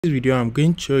In this video, I'm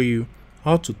going to show you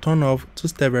how to turn off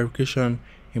two-step verification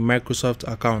in Microsoft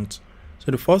account. So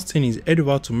the first thing is head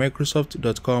over to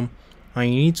microsoft.com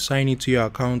and you need to sign into your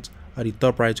account at the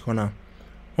top right corner.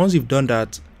 Once you've done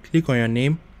that, click on your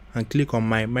name and click on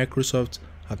my Microsoft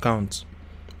account.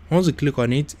 Once you click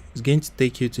on it, it's going to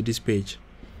take you to this page.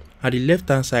 At the left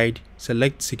hand side,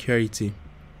 select security.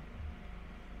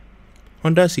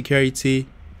 Under security,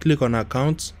 click on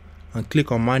accounts and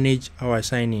click on manage how I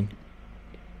sign in.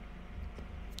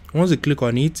 Once you click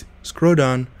on it, scroll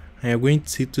down and you're going to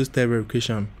see two-step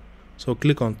verification. So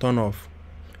click on turn off.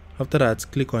 After that,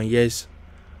 click on yes,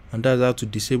 and that's how to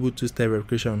disable two-step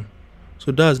verification.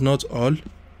 So that's not all.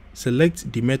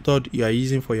 Select the method you are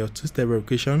using for your two-step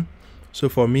verification. So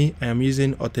for me, I am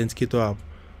using Authenticator app.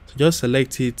 So just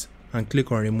select it and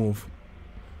click on remove.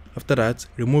 After that,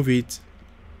 remove it,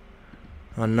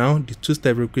 and now the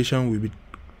two-step verification will be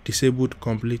disabled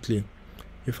completely.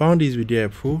 If you found this video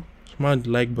helpful, smash the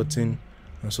like button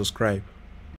and subscribe.